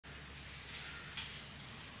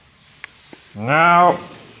Now.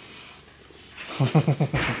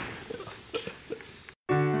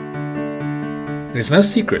 It's no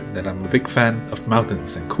secret that I'm a big fan of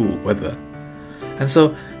mountains and cool weather. And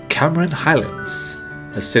so, Cameron Highlands,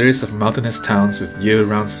 a series of mountainous towns with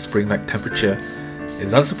year-round spring-like temperature,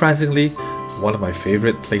 is unsurprisingly one of my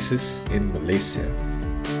favorite places in Malaysia.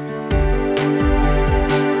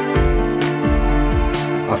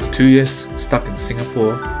 After 2 years stuck in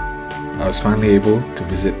Singapore, I was finally able to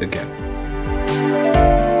visit again.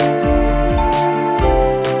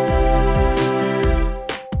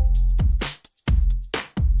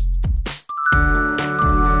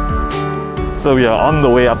 So we are on the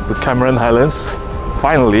way up the Cameron Highlands.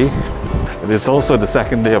 Finally, it is also the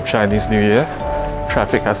second day of Chinese New Year.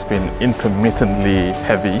 Traffic has been intermittently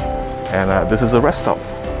heavy, and this is a rest stop.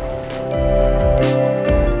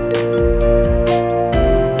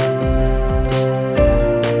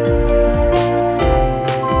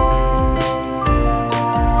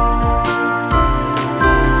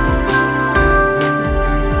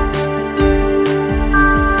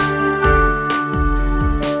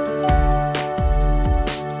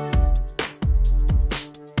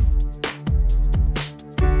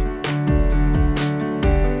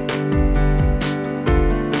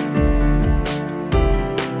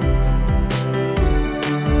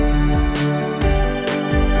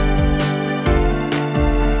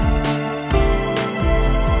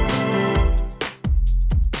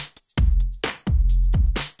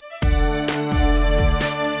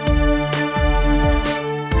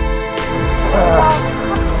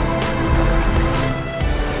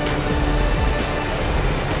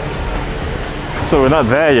 So we're not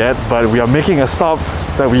there yet, but we are making a stop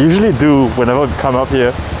that we usually do whenever we come up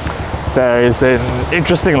here. There is an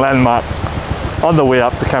interesting landmark on the way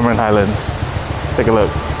up to Cameron Highlands. Take a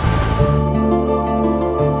look.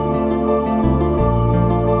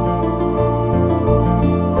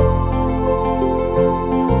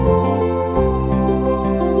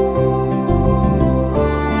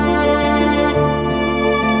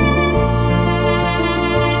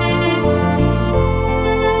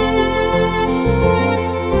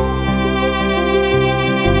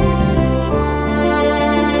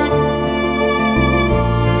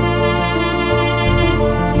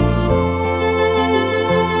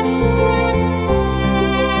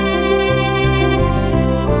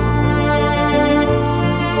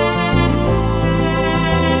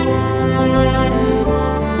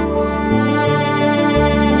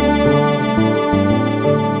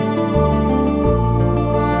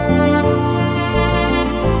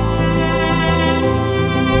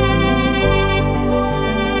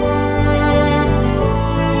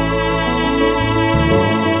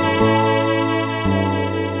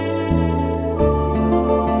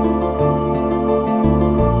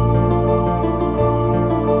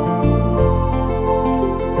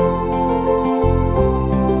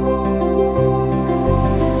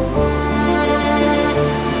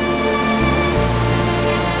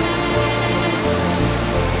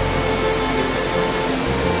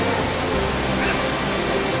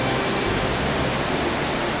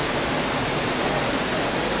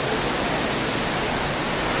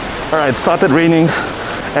 Alright, it started raining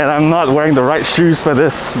and I'm not wearing the right shoes for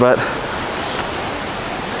this, but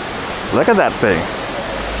look at that thing.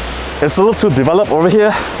 It's a little too developed over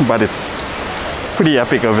here, but it's pretty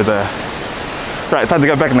epic over there. Right, time to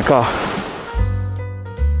get back in the car.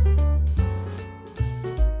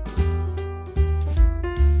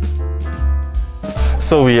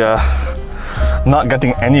 So we are not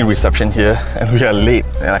getting any reception here and we are late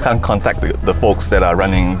and I can't contact the folks that are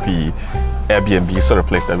running the Airbnb sort of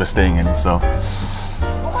place that we're staying in, so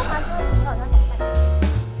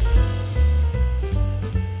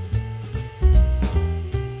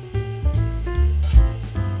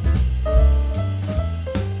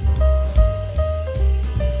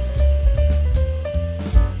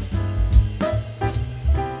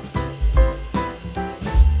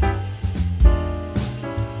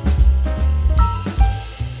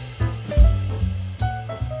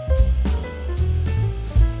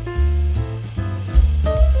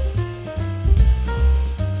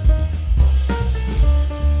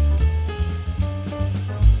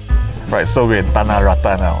right, so we're in Tanah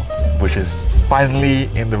Rata now, which is finally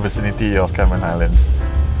in the vicinity of Cameron Highlands,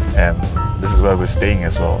 and this is where we're staying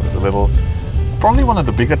as well. It's a little, probably one of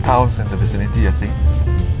the bigger towns in the vicinity, I think.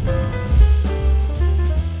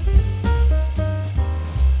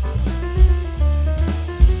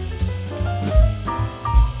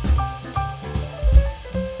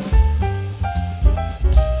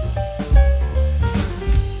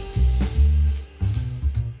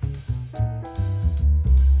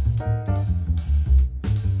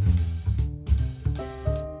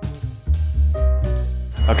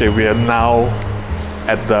 Okay, we are now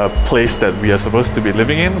at the place that we are supposed to be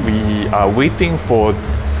living in. We are waiting for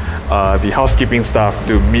the housekeeping staff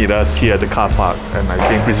to meet us here at the car park, and I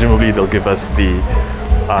think presumably they'll give us the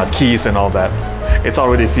keys and all that. It's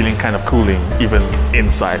already feeling kind of cooling even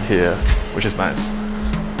inside here, which is nice.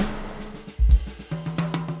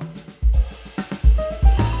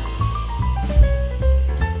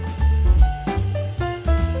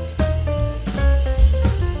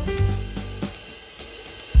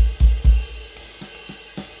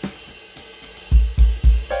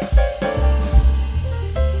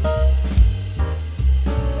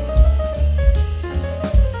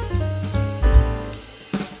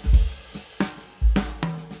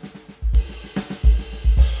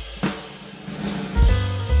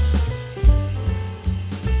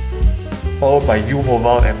 Followed by U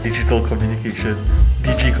Mobile and Digital Communications,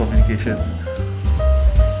 DG Communications.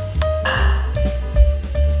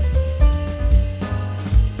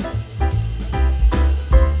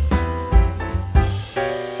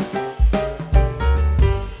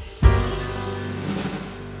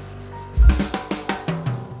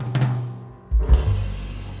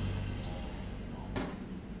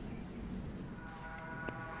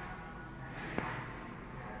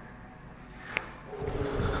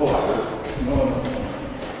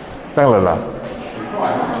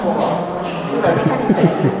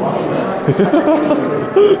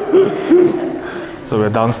 So we're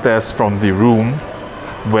downstairs from the room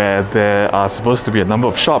where there are supposed to be a number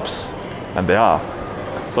of shops, and there are.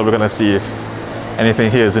 So we're gonna see if anything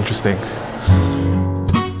here is interesting.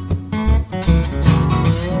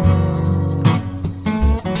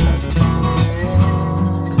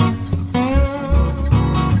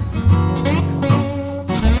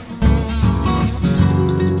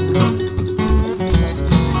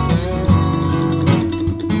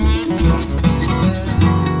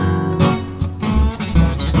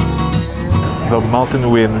 The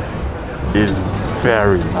mountain wind is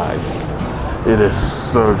very nice. It is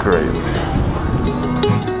so great.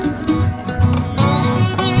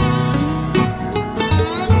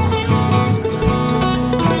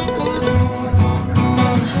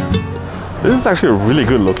 This is actually a really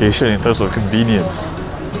good location in terms of convenience.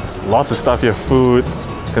 Lots of stuff here, food,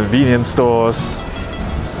 convenience stores.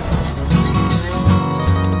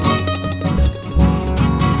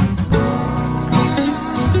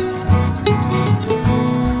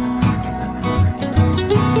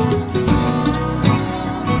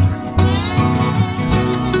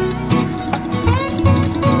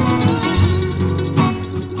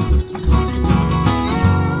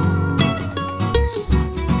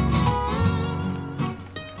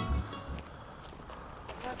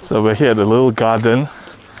 So we're here at the little garden.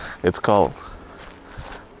 It's called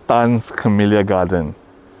Tan's Camellia Garden.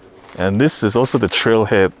 And this is also the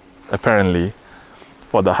trailhead, apparently,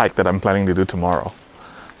 for the hike that I'm planning to do tomorrow.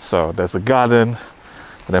 So there's a garden,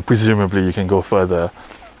 and then presumably you can go further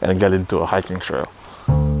and get into a hiking trail.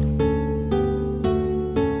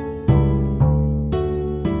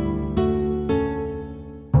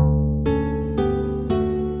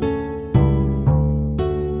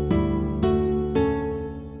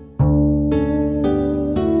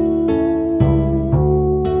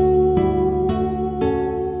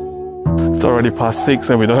 It's already past 6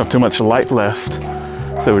 and we don't have too much light left,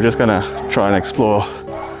 so we're just gonna try and explore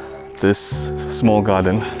this small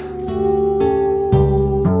garden.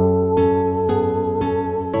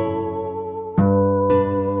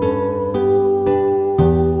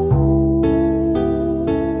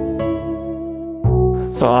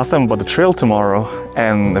 So I asked them about the trail tomorrow,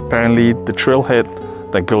 and apparently the trailhead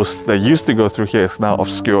that used to go through here is now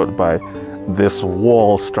obscured by this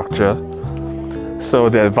wall structure. So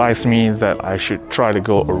they advised me that I should try to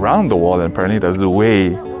go around the wall, and apparently there's a way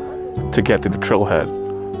to get to the trailhead.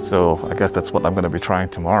 So I guess that's what I'm going to be trying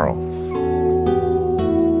tomorrow.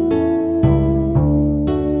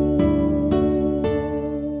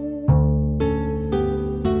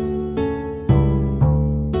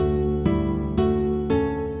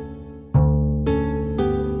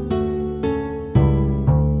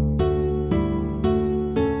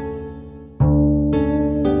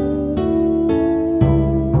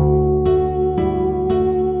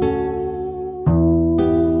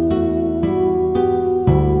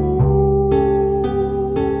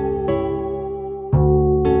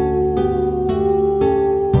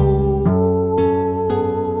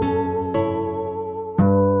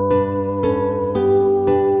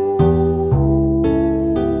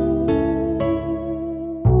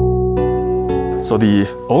 So the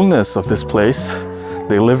owners of this place,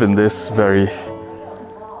 they live in this very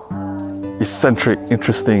eccentric,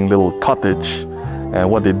 interesting little cottage.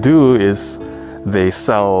 And what they do is They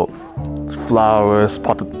sell flowers,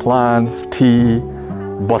 potted plants, tea,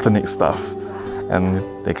 botanic stuff. And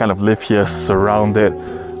they kind of live here surrounded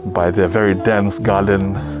by their very dense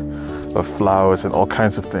garden of flowers and all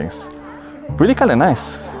kinds of things. Really kind of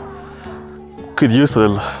nice. Could use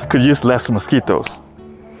less mosquitoes.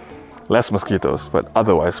 Less mosquitoes, but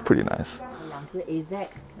otherwise pretty nice.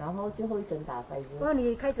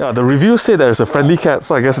 Yeah, the reviews say there's a friendly cat,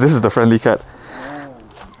 so I guess this is the friendly cat.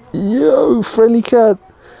 Yo, friendly cat!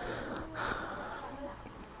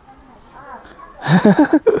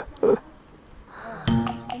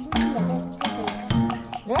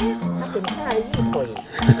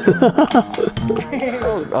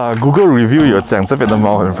 Google review 有讲这边的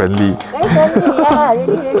猫很 friendly。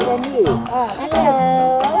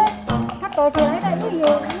它躲起来了，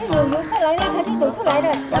有游客来了，它就走出来了。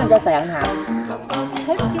让人家想它，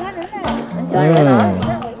很喜欢人的，很喜欢人啊！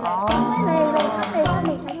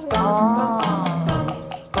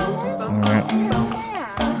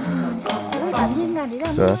你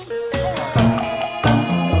看，是。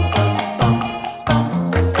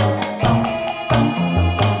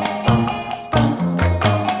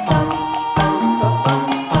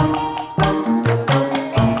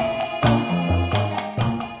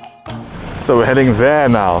So we're heading there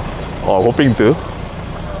now, or hoping to.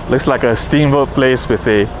 Looks like a steamboat place with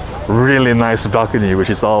a really nice balcony, which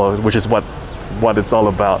is what it's all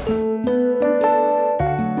about.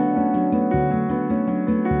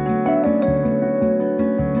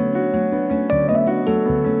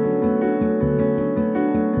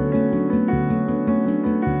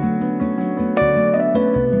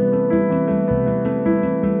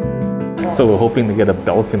 So we're hoping to get a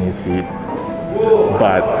balcony seat,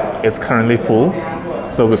 but it's currently full,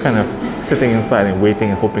 so we're kind of sitting inside and waiting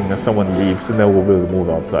and hoping that someone leaves and then we'll be able to move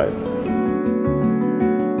outside.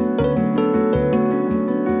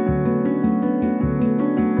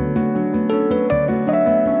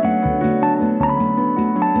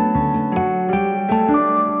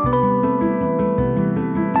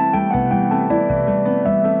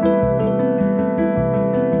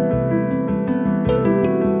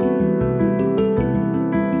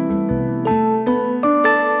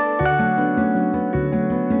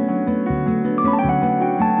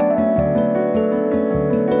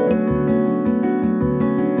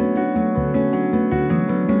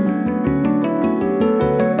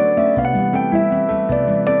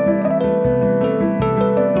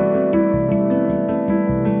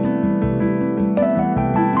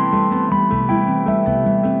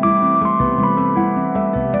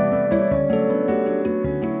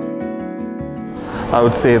 I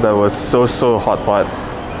would say that was so hot, but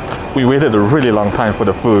we waited a really long time for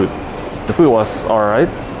the food. The food was alright.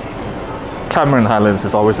 Cameron Highlands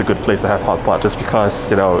is always a good place to have hot pot just because,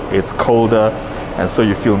 you know, it's colder and so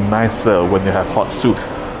you feel nicer when you have hot soup.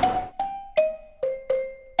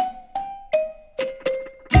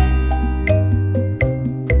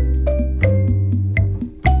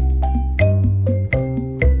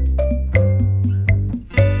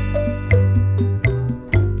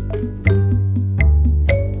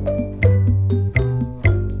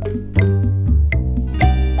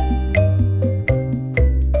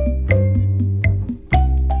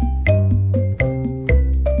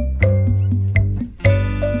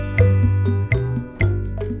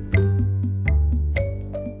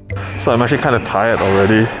 So I'm actually kind of tired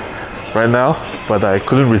already right now, but I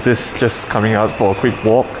couldn't resist just coming out for a quick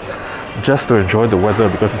walk just to enjoy the weather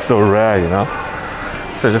because it's so rare, you know.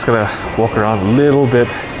 So I'm just gonna walk around a little bit.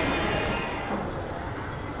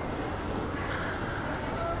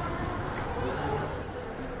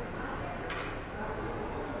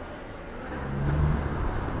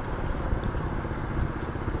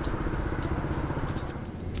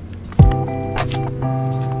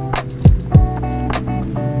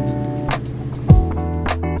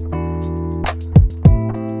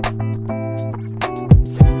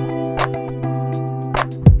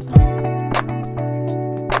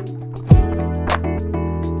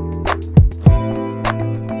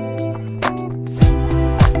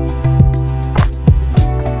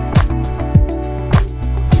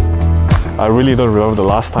 I really don't remember the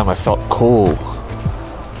last time I felt cold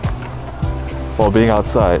while being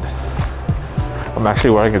outside. I'm actually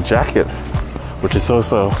wearing a jacket, which is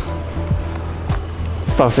also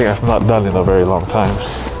something I've not done in a very long time.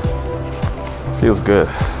 Feels good.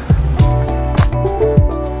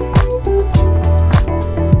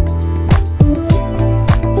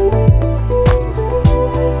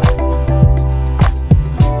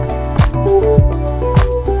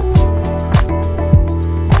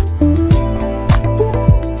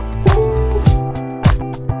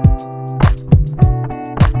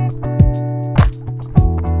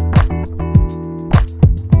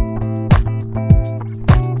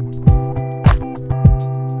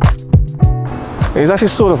 It's actually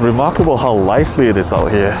sort of remarkable how lively it is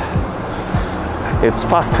out here. It's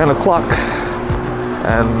past 10 o'clock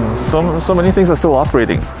and so many things are still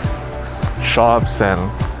operating. Shops and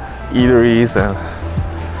eateries, and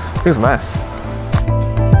it's nice.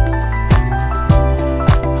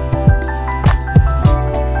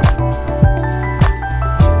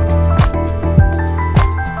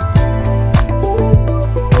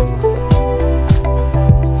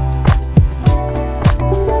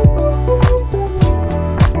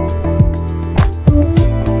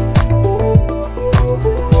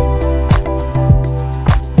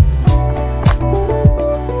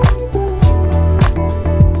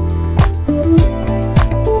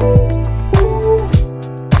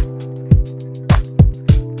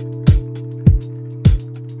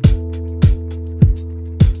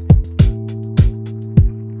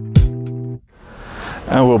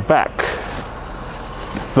 And we're back.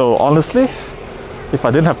 Though honestly, if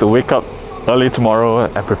I didn't have to wake up early tomorrow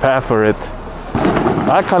and prepare for it,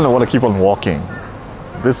 I kind of want to keep on walking.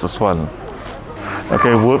 This was fun.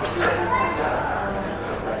 Okay, whoops.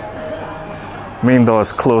 Main door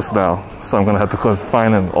is closed now, so I'm gonna have to go and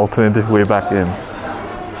find an alternative way back in.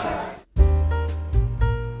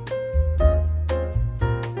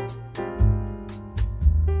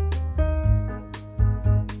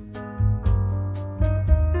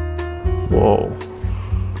 Whoa.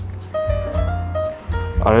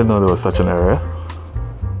 I didn't know there was such an area.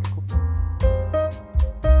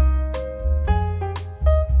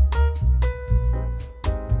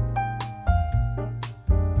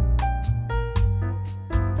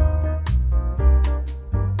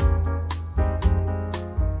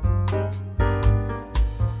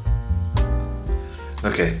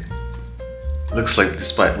 Okay, looks like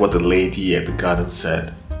despite what the lady at the garden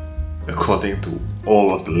said, according to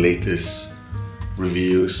all of the latest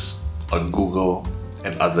reviews on Google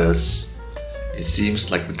and others, it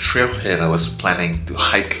seems like the trailhead I was planning to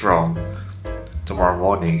hike from tomorrow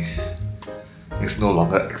morning is no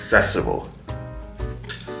longer accessible,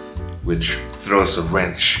 which throws a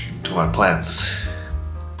wrench into my plans.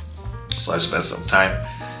 So I spent some time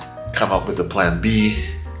come up with a plan B,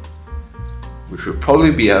 which would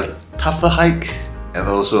probably be a tougher hike and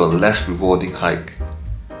also a less rewarding hike.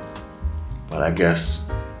 But I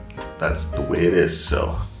guess that's the way it is,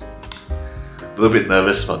 so a little bit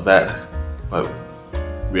nervous about that, but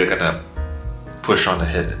we're gonna push on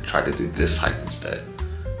ahead and try to do this hike instead.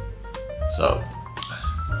 So,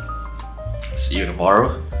 see you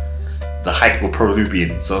tomorrow. The hike will probably be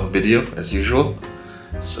in its own video as usual,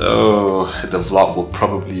 so the vlog will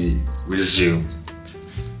probably resume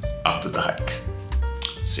after the hike.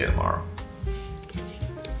 See you tomorrow.